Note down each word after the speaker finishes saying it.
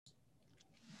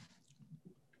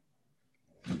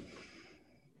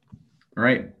All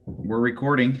right, we're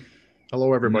recording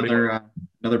Hello, everybody.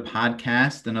 another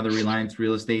podcast, another Reliance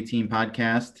Real Estate Team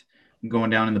podcast going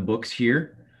down in the books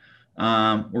here.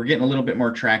 We're getting a little bit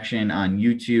more traction on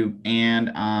YouTube and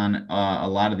on a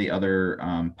lot of the other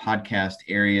podcast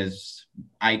areas.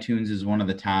 iTunes is one of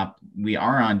the top. We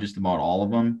are on just about all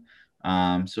of them.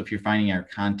 So if you're finding our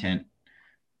content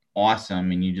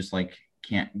awesome and you just like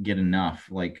can't get enough,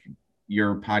 like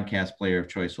your podcast player of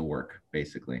choice will work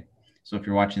basically. So if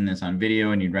you're watching this on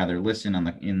video and you'd rather listen on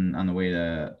the way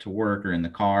to work or in the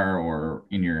car or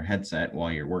in your headset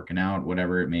while you're working out,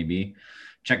 whatever it may be,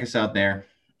 check us out there.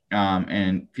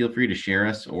 And feel free to share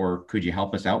us, or could you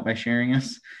help us out by sharing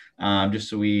us, just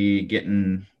so we get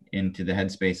into the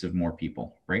headspace of more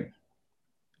people, right?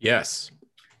 Yes.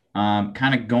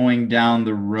 Kind of going down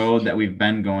the road that we've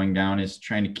been going down is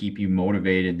trying to keep you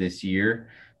motivated this year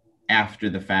after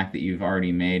the fact that you've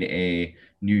already made a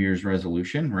New Year's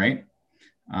resolution, right?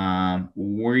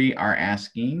 We are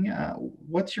asking,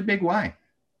 what's your big why?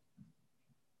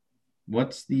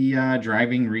 What's the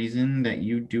driving reason that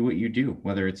you do what you do,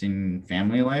 whether it's in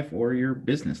family life or your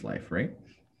business life, right?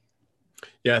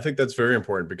 Yeah, I think that's very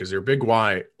important because your big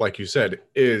why, like you said,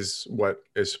 is what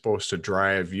is supposed to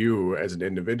drive you as an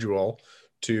individual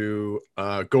to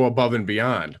go above and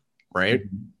beyond, right?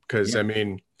 Mhm. Because, Yeah. I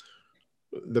mean,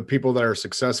 the people that are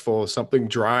successful, something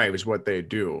drives what they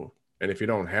do. And if you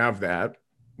don't have that,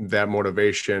 that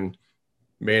motivation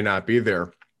may not be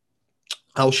there.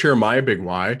 I'll share my big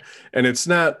why. And it's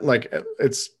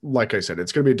like I said,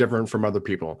 it's going to be different from other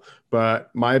people. But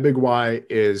my big why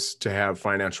is to have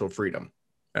financial freedom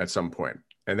at some point.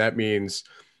 And that means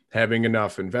having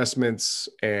enough investments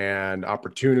and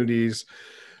opportunities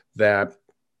that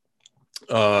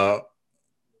uh,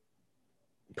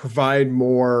 provide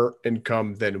more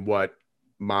income than what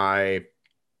my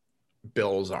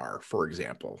bills are, for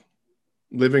example,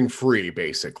 living free,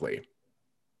 basically.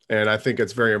 And I think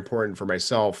it's very important for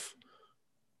myself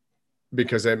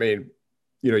because I mean,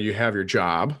 you have your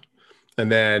job, and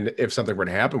then if something were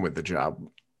to happen with the job,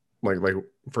 like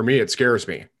for me, it scares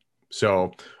me.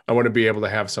 So I want to be able to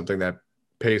have something that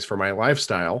pays for my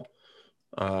lifestyle,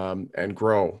 and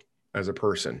grow as a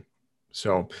person.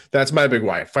 So that's my big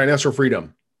why: financial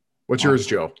freedom. What's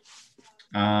yours, Awesome.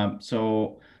 Joe?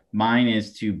 So mine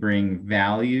is to bring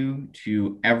value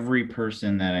to every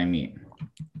person that I meet,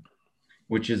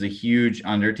 which is a huge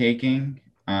undertaking.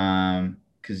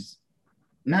 Because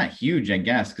not huge, I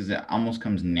guess, because it almost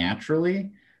comes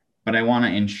naturally. But I want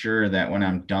to ensure that when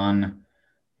I'm done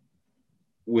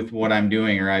with what I'm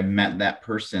doing, or I've met that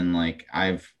person, like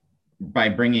I've by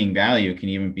bringing value can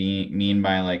even be mean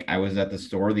by like I was at the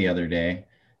store the other day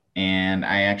and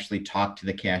I actually talked to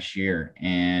the cashier,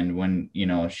 and when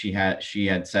she had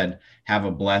said have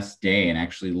a blessed day and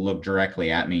actually looked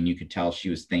directly at me, and you could tell she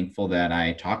was thankful that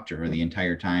I talked to her the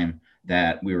entire time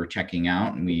that we were checking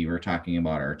out, and we were talking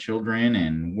about our children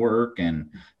and work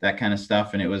and that kind of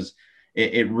stuff. And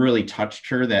it really touched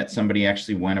her that somebody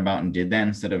actually went about and did that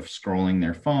instead of scrolling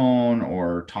their phone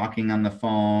or talking on the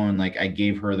phone. Like I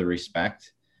gave her the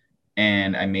respect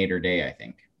and I made her day, I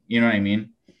think. You know what I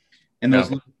mean? And Yeah.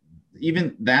 those,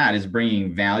 even that is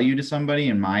bringing value to somebody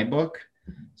in my book.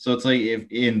 So it's like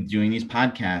if in doing these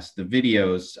podcasts, the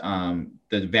videos,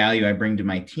 the value I bring to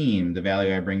my team, the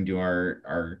value I bring to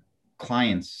our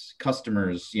clients,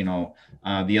 customers, the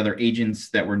other agents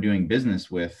that we're doing business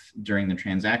with during the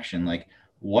transaction, like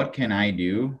what can I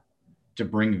do to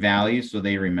bring value so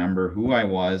they remember who I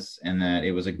was and that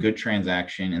it was a good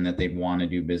transaction and that they'd want to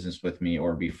do business with me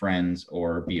or be friends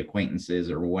or be acquaintances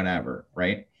or whatever,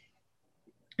 right?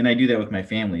 And I do that with my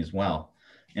family as well.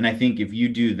 And I think if you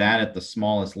do that at the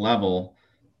smallest level,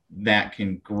 that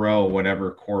can grow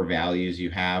whatever core values you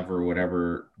have or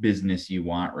whatever business you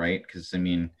want, right? Because I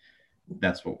mean,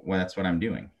 that's what I'm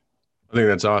doing. I think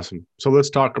that's awesome. So let's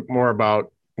talk more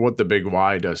about what the big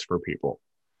why does for people.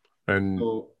 And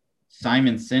So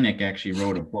Simon Sinek actually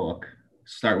wrote a book.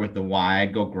 Start with the why.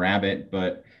 Go grab it,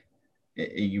 but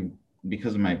you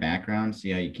because of my background, see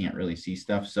how you can't really see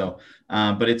stuff. So,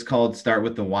 but it's called Start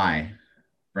with the Why,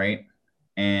 right?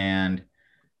 And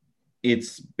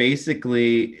it's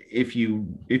basically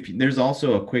if there's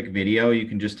also a quick video, you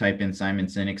can just type in Simon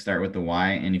Sinek Start with the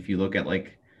Why, and if you look at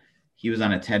like he was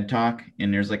on a TED Talk,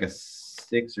 and there's like a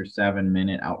 6 or 7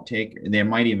 minute outtake. There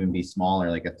might even be smaller,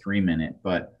 like a 3 minute,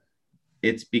 but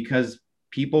it's because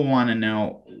people want to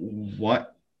know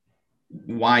what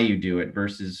why you do it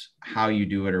versus how you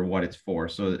do it or what it's for.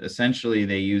 So essentially,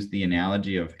 they use the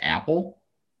analogy of Apple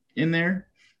in there.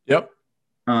 yep.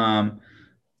 Um,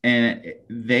 and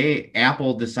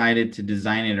Apple decided to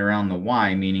design it around the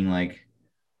why, meaning like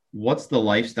what's the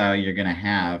lifestyle you're going to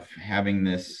have having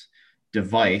this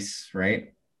device,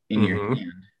 right, in your Mm-hmm.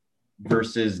 hand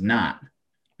versus not,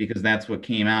 because that's what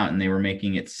came out and they were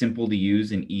making it simple to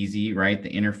use and easy, right? The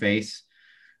interface.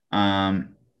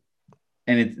 Um,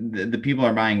 and it's the people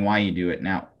are buying why you do it,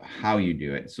 now how you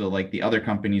do it. So like the other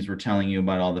companies were telling you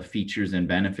about all the features and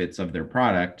benefits of their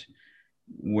product,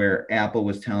 where Apple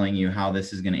was telling you how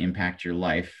this is going to impact your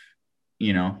life,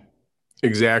 you know?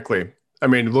 Exactly. I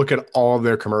mean, look at all of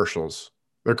their commercials.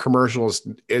 Their commercials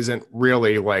isn't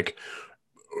really like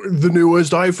the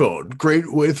newest iPhone,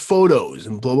 great with photos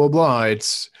and blah blah blah.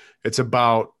 It's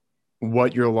about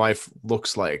what your life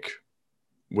looks like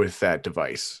with that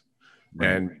device Right.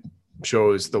 and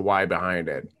shows the why behind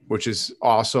it, which is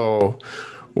also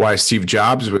why Steve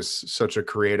Jobs was such a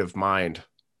creative mind,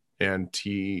 and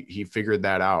he figured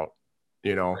that out.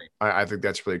 You know, I think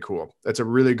that's really cool. That's a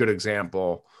really good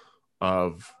example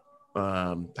of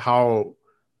how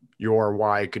your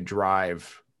why could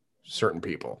drive certain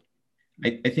people.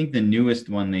 I think the newest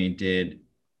one they did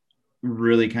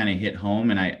really kind of hit home,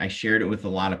 and I shared it with a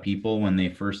lot of people when they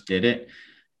first did it.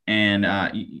 And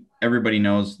everybody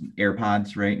knows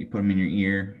AirPods, right? You put them in your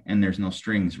ear and there's no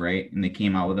strings, right? And they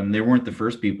came out with them. They weren't the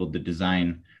first people to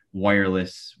design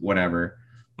wireless whatever.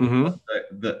 Mm-hmm.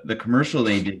 But the commercial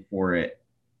they did for it,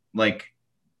 like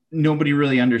nobody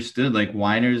really understood like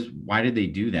why did they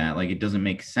do that? Like it doesn't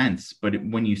make sense. But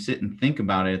when you sit and think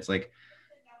about it, it's like,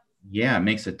 yeah, it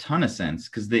makes a ton of sense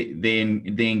because they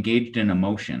engaged in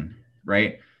emotion,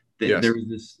 right? There Yes. was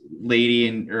this lady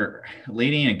and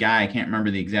a guy, I can't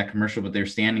remember the exact commercial, but they're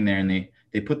standing there and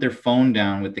they put their phone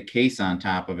down with the case on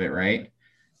top of it, right?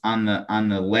 On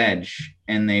the ledge,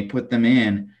 and they put them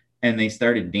in and they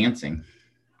started dancing.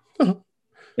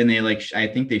 And they like I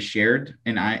think they shared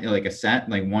an eye like a set,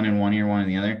 like one in one ear, one in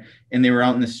the other, and they were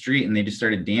out in the street and they just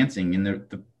started dancing. And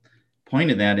the point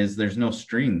of that is there's no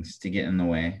strings to get in the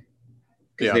way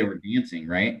because Yeah. they were dancing,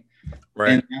 right?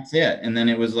 Right. And that's it. And then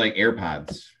it was like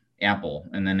AirPods, Apple,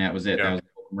 and then that was it. That Yeah. was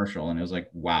the commercial, and it was like,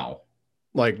 wow.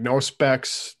 Like no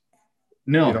specs,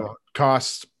 No,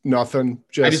 cost nothing.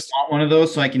 I just Just want one of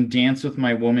those so I can dance with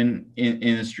my woman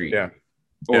in the street yeah.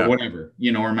 or Yeah. whatever,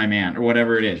 or my man or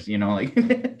whatever it is, like.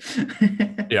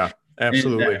 Yeah.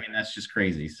 Absolutely. I mean, that's just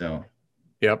crazy. So,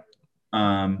 Yep.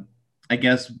 um, I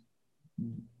guess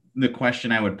the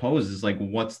question I would pose is like,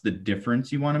 what's the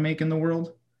difference you want to make in the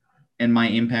world? And my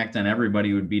impact on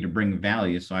everybody would be to bring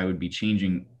value. So I would be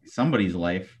changing somebody's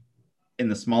life in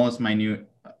the smallest minute,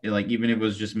 like even if it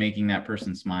was just making that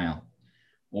person smile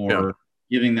Yeah. or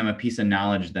giving them a piece of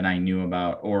knowledge that I knew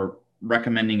about or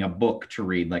recommending a book to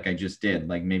read like I just did.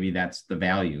 Like maybe that's the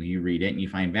value. You read it and you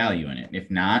find value in it. If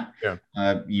not,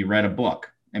 Yeah. you read a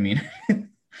book. I mean,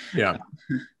 Yeah.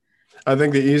 I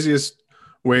think the easiest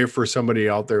way for somebody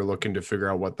out there looking to figure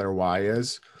out what their why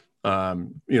is,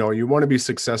 you want to be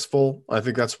successful. I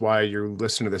think that's why you're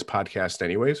listening to this podcast,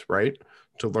 anyways, right?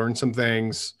 To learn some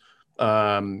things,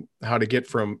 how to get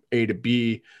from A to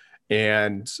B,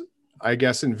 and I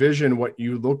guess envision what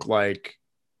you look like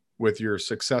with your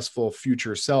successful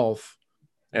future self,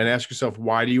 and ask yourself,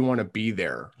 why do you want to be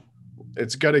there?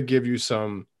 It's got to give you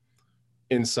some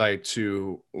insight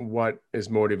to what is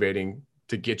motivating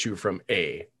to get you from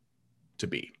A to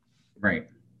be. right.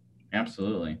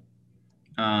 Absolutely.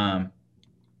 Um,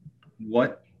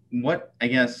 what I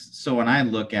guess so when I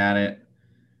look at it,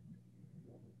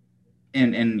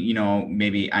 and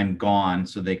maybe I'm gone,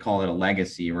 so they call it a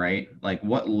legacy, right? Like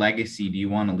what legacy do you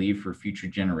want to leave for future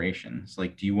generations?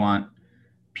 Like do you want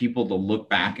people to look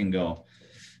back and go,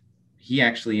 he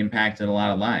actually impacted a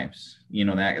lot of lives,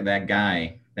 that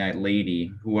guy, that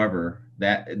lady, whoever,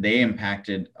 that they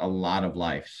impacted a lot of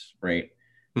lives, right?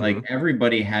 Like Mm-hmm.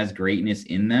 everybody has greatness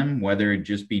in them, whether it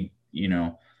just be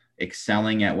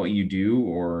excelling at what you do,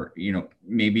 or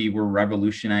maybe we're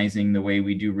revolutionizing the way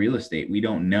we do real estate. We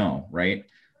don't know, right?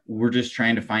 We're just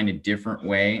trying to find a different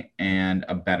way and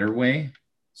a better way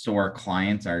so our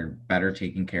clients are better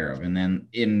taken care of. And then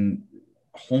in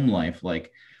home life,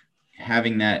 like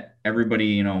having that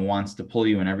everybody wants to pull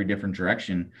you in every different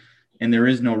direction, and there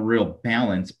is no real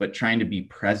balance, but trying to be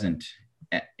present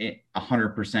at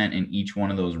 100% in each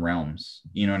one of those realms,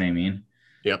 you know what I mean,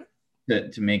 Yep.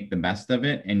 to make the best of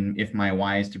it. And if my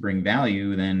why is to bring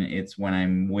value, then it's when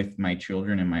I'm with my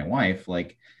children and my wife,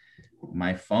 like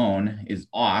my phone is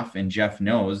off and Jeff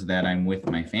knows that I'm with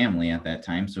my family at that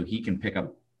time, so he can pick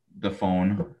up the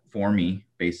phone for me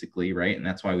basically, right? And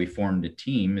that's why we formed a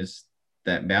team, is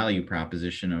that value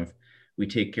proposition of we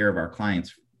take care of our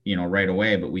clients right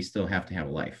away, but we still have to have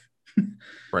a life.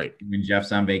 Right. When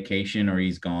Jeff's on vacation or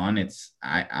he's gone,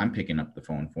 I'm picking up the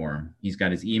phone for him. He's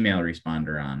got his email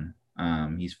responder on,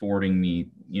 He's forwarding me,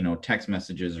 text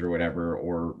messages or whatever,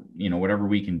 or, whatever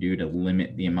we can do to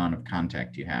limit the amount of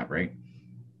contact you have, right?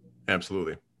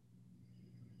 Absolutely.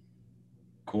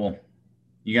 Cool.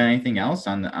 You got anything else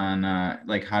on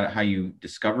like how you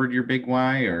discovered your big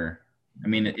why? Or I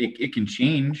mean, it can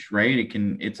change, right?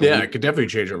 Yeah, it could definitely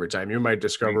change over time. You might Right.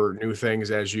 discover new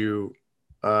things as you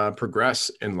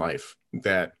progress in life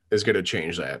that is going to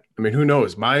change that. I mean, who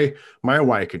knows? My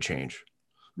why could change.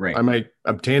 I Right. might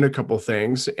obtain a couple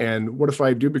things, and what if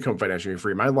I do become financially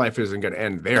free? My life isn't going to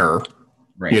end there. You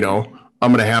Right. know,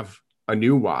 I'm going to have a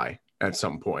new why at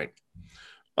some point.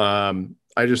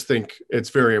 I just think it's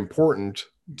very important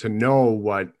to know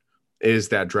what is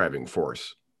that driving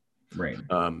force. Right.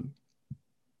 Um,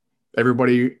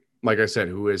 Everybody, like I said,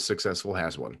 who is successful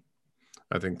has one.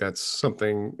 I think that's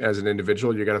something as an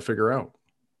individual you got to figure out.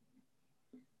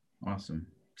 Awesome.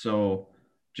 So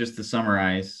just to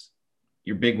summarize,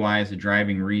 your big why is a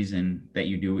driving reason that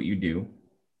you do what you do.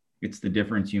 It's the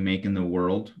difference you make in the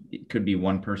world. It could be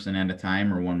one person at a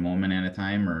time, or one moment at a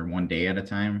time, or one day at a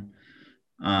time.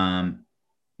 Um,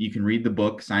 you can read the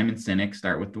book, Simon Sinek,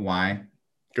 Start with the Why,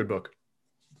 Good book.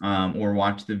 or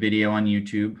watch the video on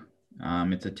YouTube.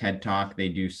 It's a TED Talk. They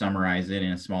do summarize it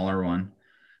in a smaller one.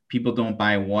 People don't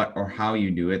buy what or how you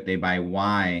do it, they buy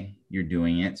why you're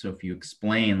doing it. So if you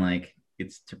explain, like,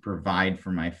 it's to provide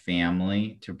for my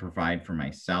family, to provide for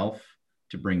myself,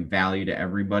 to bring value to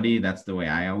everybody, that's the way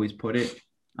I always put it.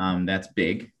 That's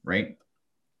big, right?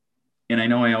 And I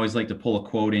know I always like to pull a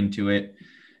quote into it.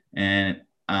 And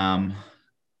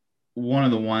one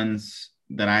of the ones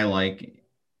that I like,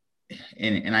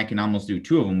 and I can almost do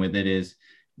two of them with it, is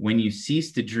when you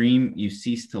cease to dream, you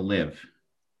cease to live.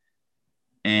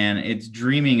 And it's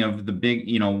dreaming of the big,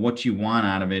 what you want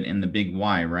out of it and the big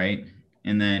why, right?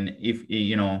 And then if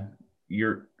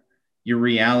your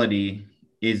reality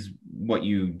is what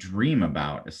you dream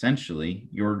about, essentially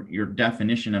your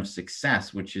definition of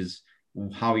success, which is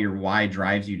how your why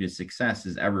drives you to success,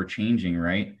 is ever changing,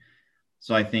 right?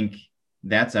 So I think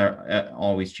that's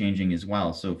always changing as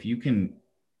well. So if you can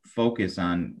focus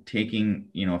on taking,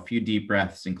 a few deep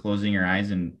breaths and closing your eyes,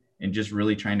 and just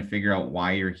really trying to figure out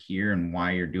why you're here and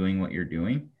why you're doing what you're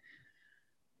doing,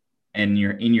 and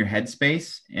you're in your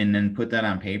headspace, and then put that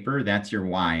on paper, that's your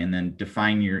why, and then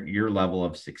define your level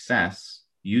of success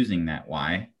using that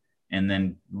why, and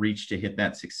then reach to hit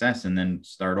that success, and then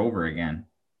start over again,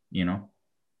 you know?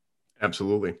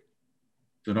 Absolutely.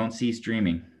 So don't cease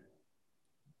dreaming.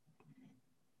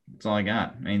 That's all I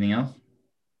got. Anything else?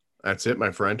 That's it,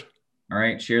 my friend. All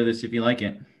right. Share this if you like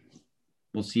it.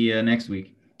 We'll see you next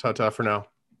week. Ta ta for now.